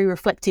very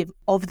reflective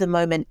of the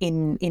moment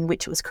in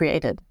which it was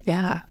created.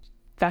 Yeah.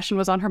 Fashion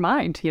was on her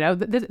mind.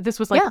 This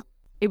was like,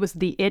 it was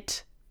the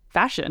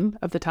fashion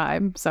of the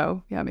time.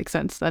 So it makes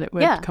sense that it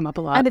would come up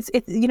a lot. And it's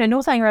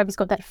Northanger Abbey's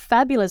got that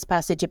fabulous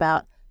passage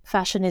about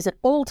fashion is at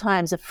all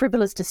times a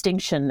frivolous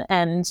distinction.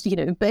 And,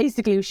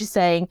 basically she's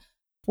saying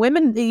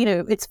women,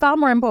 it's far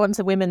more important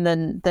to women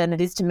than it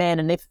is to men.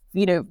 And if,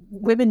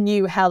 women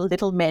knew how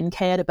little men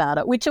cared about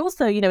it, which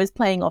also, is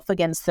playing off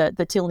against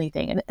the Tilney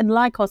thing. And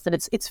like Austen,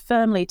 it's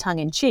firmly tongue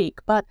in cheek.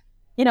 But,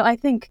 I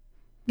think,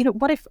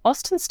 what if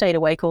Austen stayed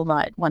awake all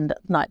night one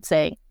night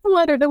saying, well,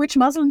 I don't know which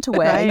muslin to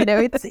wear.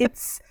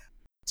 It's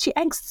she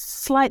angst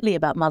slightly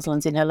about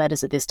muslins in her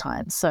letters at this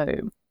time. So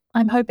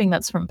I'm hoping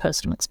that's from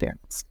personal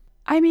experience.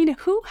 I mean,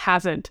 who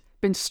hasn't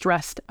been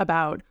stressed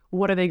about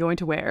what are they going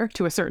to wear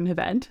to a certain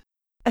event?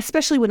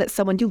 Especially when it's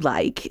someone you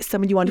like,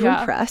 someone you want to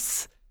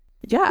impress.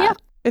 Yeah.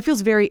 It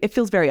feels very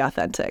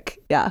authentic.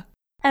 Yeah.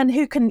 And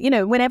who can,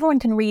 when everyone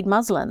can read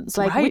muslins,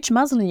 like which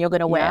muslin you're going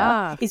to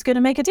wear is going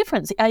to make a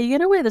difference. Are you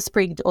going to wear the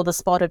sprigged or the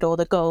spotted or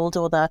the gold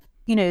or the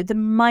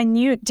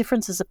minute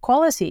differences of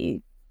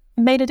quality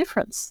made a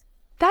difference?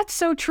 That's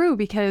so true,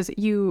 because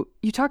you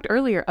talked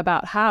earlier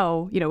about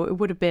how, it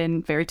would have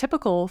been very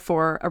typical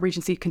for a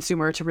Regency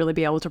consumer to really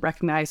be able to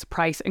recognize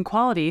price and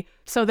quality.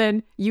 So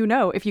then,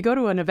 if you go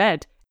to an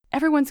event,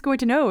 everyone's going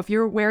to know if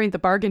you're wearing the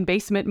bargain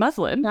basement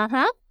muslin.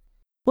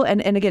 Well,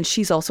 and again,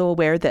 she's also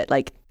aware that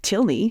like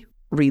Tilney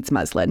reads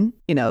muslin,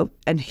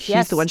 and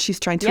he's the one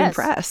she's trying to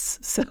impress.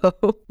 So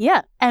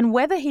and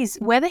whether he's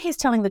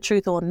telling the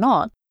truth or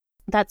not,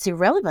 that's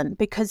irrelevant,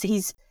 because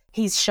he's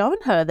shown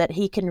her that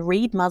he can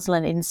read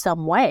muslin in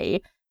some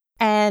way,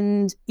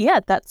 and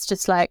that's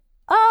just like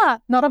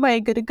not am I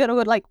gonna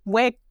like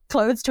wear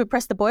clothes to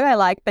impress the boy I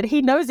like, but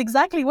he knows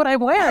exactly what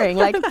I'm wearing.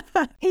 Like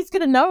he's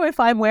gonna know if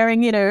I'm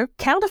wearing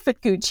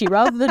counterfeit Gucci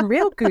rather than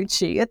real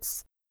Gucci.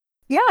 It's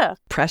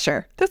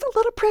pressure. There's a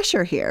lot of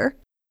pressure here.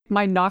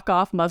 My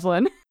knockoff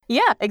muslin.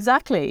 Yeah,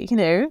 exactly.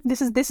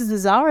 This is the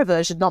Zara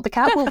version, not the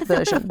Catwalk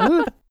version.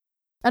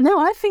 And now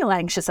I feel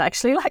anxious,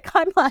 actually.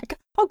 I'm like,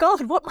 oh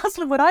God, what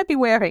muslin would I be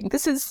wearing?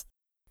 This is,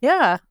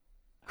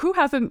 Who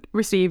hasn't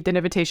received an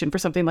invitation for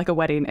something like a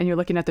wedding and you're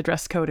looking at the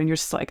dress code and you're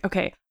just like,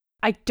 okay,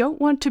 I don't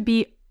want to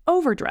be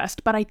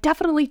overdressed, but I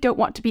definitely don't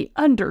want to be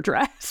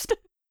underdressed.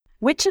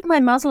 Which of my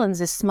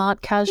muslins is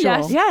smart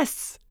casual?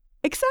 Yes,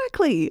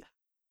 exactly.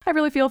 I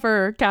really feel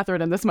for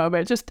Catherine in this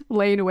moment, just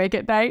laying awake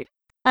at night.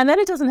 And then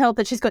it doesn't help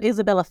that she's got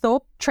Isabella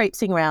Thorpe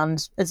traipsing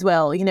around as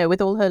well,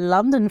 with all her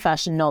London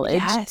fashion knowledge.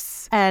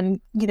 Yes.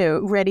 And,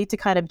 ready to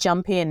kind of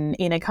jump in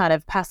a kind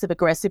of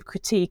passive-aggressive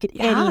critique at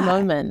any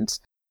moment.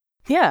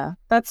 Yeah,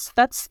 that's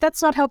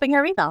not helping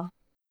her either.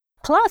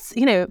 Plus,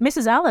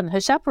 Mrs. Allen,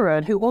 her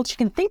chaperone, who all she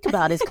can think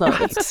about is clothes.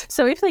 Right.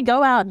 So if they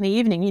go out in the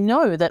evening, you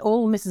know that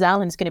all Mrs.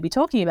 Allen's going to be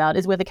talking about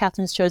is whether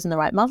Catherine's chosen the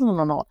right muslin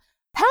or not.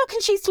 How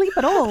can she sleep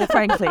at all,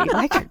 frankly?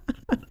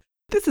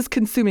 This is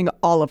consuming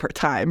all of her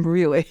time,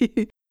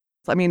 really.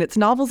 I mean, it's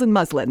novels and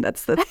muslin.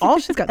 That's all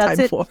she's got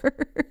time for.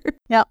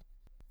 Yeah.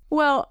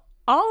 Well,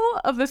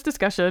 all of this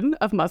discussion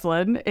of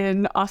muslin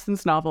in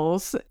Austen's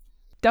novels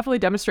definitely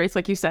demonstrates,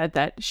 like you said,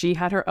 that she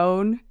had her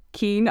own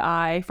keen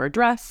eye for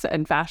dress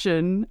and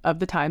fashion of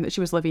the time that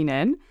she was living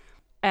in.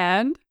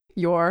 And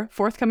your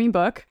forthcoming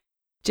book,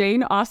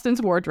 Jane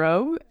Austen's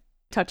Wardrobe,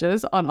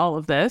 touches on all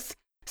of this.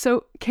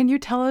 So can you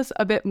tell us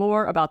a bit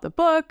more about the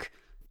book?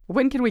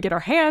 When can we get our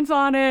hands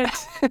on it?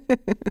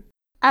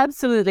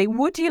 Absolutely.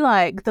 Would you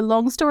like the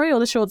long story or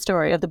the short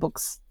story of the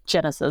book's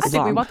genesis? I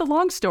think we want the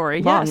long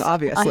story. Long, yes.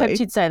 obviously. I hoped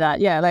you'd say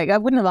that. Yeah, I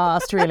wouldn't have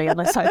asked really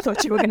unless I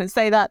thought you were going to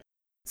say that.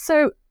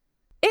 So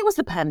it was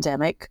the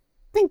pandemic,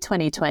 I think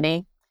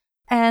 2020.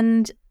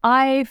 And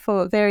I,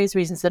 for various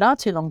reasons that are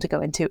too long to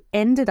go into,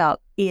 ended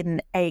up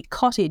in a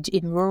cottage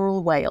in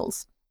rural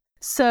Wales.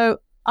 So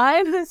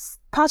I was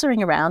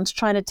puttering around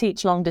trying to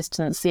teach long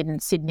distance in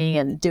Sydney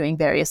and doing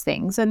various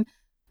things. And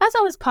as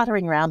I was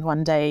puttering around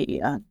one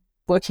day,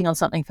 working on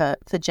something for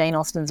Jane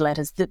Austen's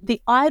letters,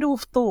 the idle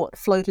thought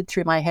floated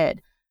through my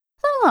head.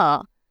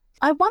 I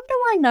wonder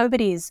why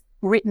nobody's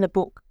written a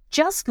book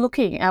just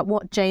looking at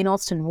what Jane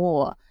Austen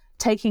wore,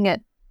 taking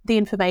the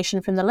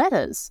information from the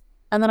letters.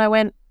 And then I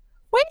went,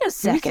 wait a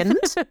second.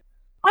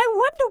 I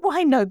wonder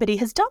why nobody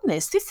has done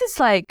this. This is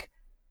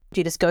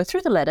you just go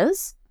through the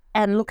letters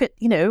and look at,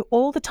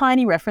 all the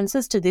tiny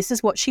references to this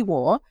is what she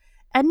wore.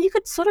 And you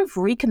could sort of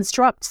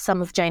reconstruct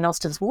some of Jane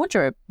Austen's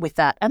wardrobe with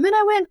that. And then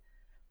I went,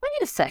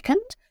 wait a second.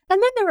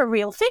 And then there are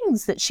real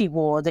things that she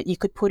wore that you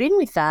could put in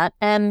with that.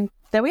 And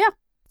there we are.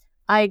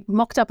 I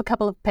mocked up a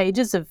couple of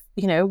pages of,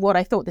 what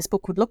I thought this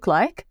book would look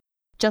like,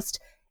 just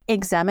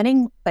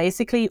examining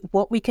basically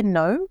what we can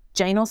know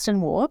Jane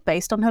Austen wore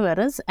based on her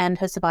letters and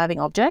her surviving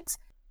objects.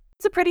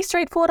 It's a pretty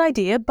straightforward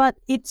idea, but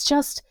it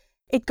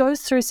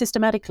goes through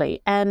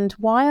systematically. And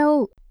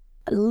while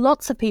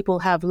lots of people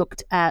have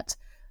looked at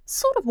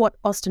sort of what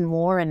Austen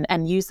wore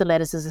and used the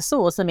letters as a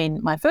source, I mean,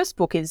 my first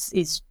book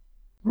is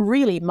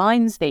really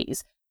mines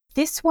these.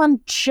 This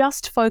one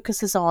just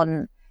focuses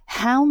on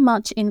how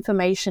much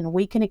information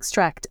we can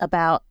extract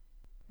about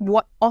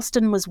what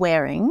Austen was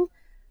wearing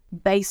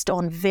based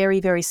on very,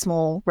 very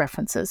small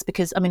references.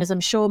 Because, I mean, as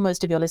I'm sure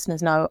most of your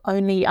listeners know,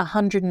 only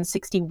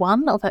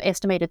 161 of her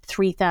estimated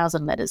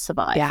 3,000 letters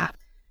survive. Yeah.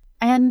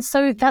 And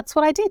so that's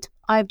what I did.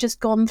 I've just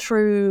gone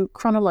through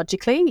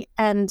chronologically,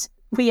 and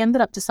we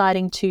ended up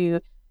deciding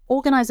to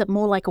organize it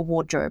more like a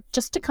wardrobe,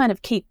 just to kind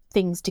of keep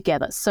things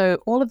together.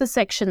 So all of the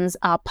sections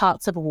are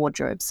parts of a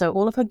wardrobe. So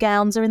all of her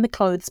gowns are in the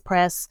clothes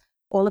press,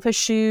 all of her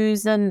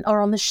shoes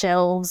are on the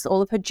shelves,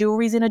 all of her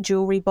jewelry's in a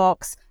jewelry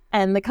box,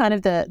 and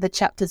the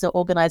chapters are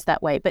organized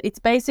that way. But it's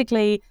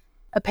basically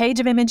a page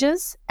of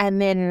images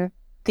and then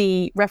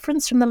the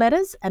reference from the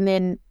letters and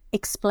then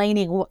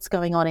explaining what's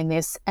going on in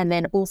this, and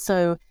then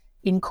also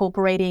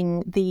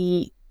incorporating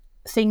the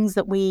things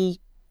that we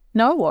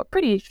know, or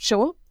pretty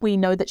sure we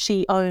know that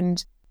she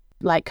owned,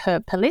 like her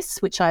pelisse,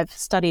 which I've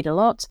studied a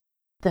lot,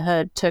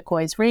 her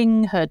turquoise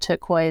ring, her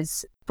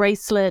turquoise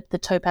bracelet, the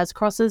topaz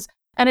crosses.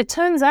 And it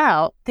turns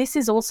out this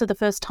is also the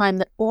first time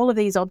that all of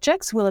these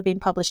objects will have been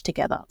published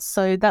together.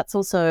 So that's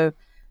also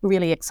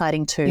really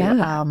exciting too.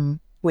 Yeah.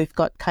 We've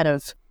got kind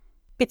of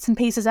bits and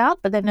pieces out,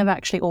 but they've never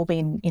actually all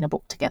been in a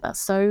book together.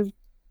 So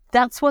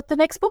that's what the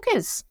next book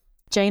is,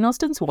 Jane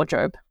Austen's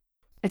Wardrobe.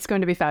 It's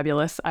going to be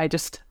fabulous.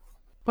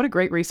 What a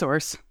great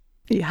resource.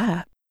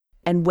 Yeah.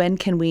 And when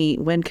can we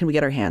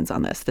get our hands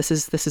on this? This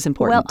is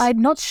important. Well,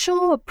 I'm not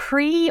sure.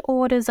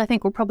 Pre-orders, I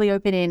think, will probably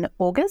open in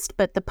August,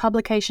 but the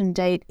publication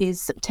date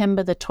is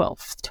September the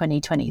 12th,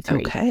 2023.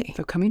 Okay.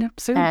 So coming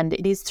up soon. And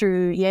it is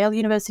through Yale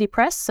University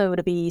Press, so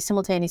it'll be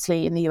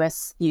simultaneously in the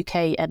US,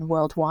 UK, and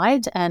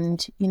worldwide.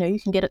 And, you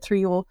can get it through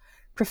your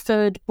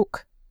preferred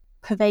book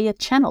purveyor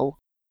channel.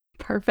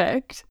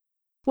 Perfect.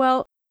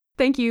 Well,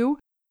 thank you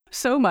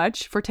so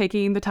much for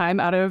taking the time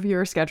out of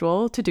your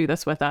schedule to do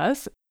this with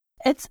us.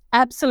 It's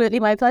absolutely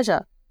my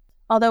pleasure.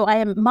 Although I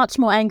am much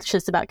more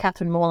anxious about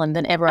Catherine Morland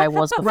than ever I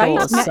was before.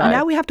 Right? So.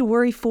 Now we have to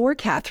worry for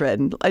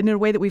Catherine in a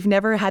way that we've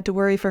never had to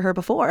worry for her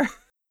before.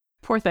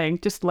 Poor thing,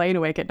 just laying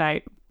awake at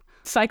night,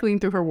 cycling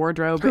through her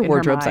wardrobe. Her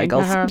wardrobe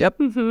cycles. Yep.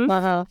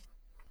 Mm-hmm.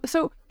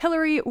 So,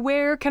 Hilary,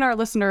 where can our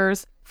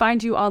listeners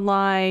find you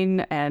online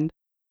and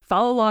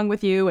follow along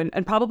with you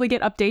and probably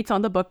get updates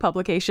on the book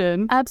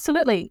publication?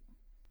 Absolutely.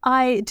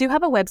 I do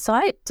have a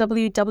website,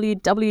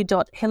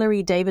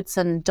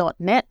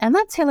 www.hilarydavidson.net, and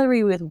that's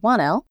Hilary with one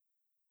L,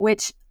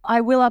 which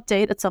I will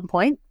update at some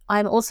point.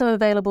 I'm also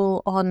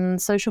available on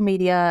social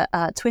media,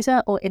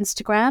 Twitter or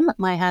Instagram.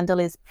 My handle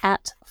is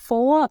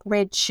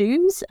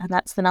 @4redshoes, and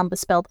that's the number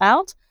spelled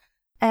out.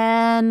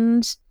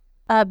 And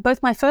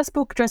both my first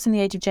book, Dress in the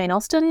Age of Jane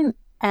Austen,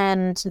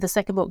 and the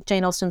second book,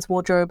 Jane Austen's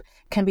Wardrobe,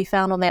 can be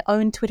found on their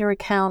own Twitter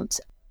account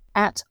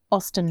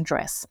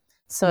 @AustenDress.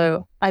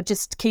 So I'm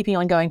just keeping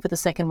on going for the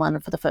second one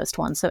and for the first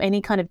one. So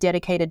any kind of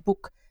dedicated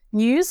book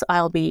news,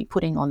 I'll be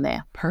putting on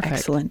there. Perfect.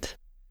 Excellent.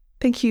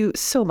 Thank you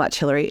so much,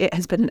 Hilary. It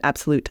has been an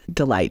absolute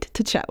delight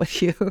to chat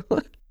with you.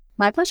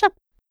 My pleasure.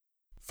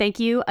 Thank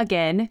you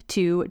again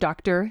to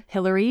Dr.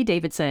 Hilary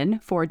Davidson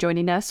for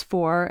joining us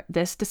for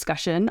this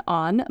discussion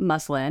on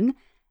muslin.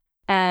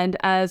 And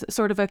as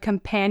sort of a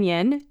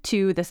companion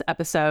to this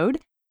episode,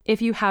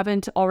 if you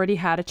haven't already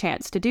had a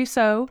chance to do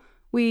so,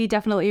 we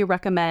definitely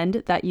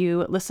recommend that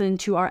you listen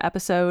to our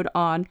episode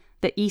on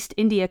the East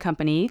India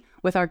Company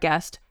with our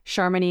guest,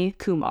 Sharmini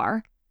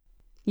Kumar.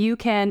 You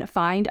can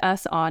find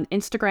us on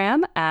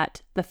Instagram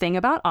at The Thing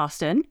About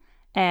Austin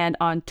and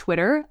on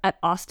Twitter at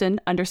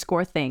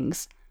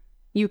Austin_things.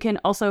 You can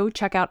also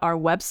check out our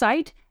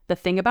website,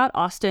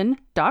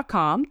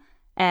 thethingaboutaustin.com,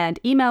 and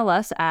email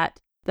us at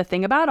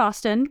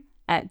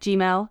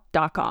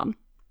thethingaboutaustin@gmail.com.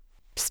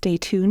 Stay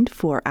tuned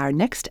for our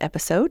next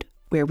episode,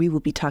 where we will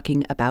be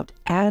talking about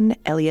Anne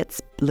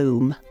Elliot's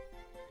Bloom.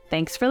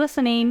 Thanks for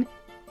listening.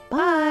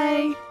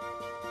 Bye.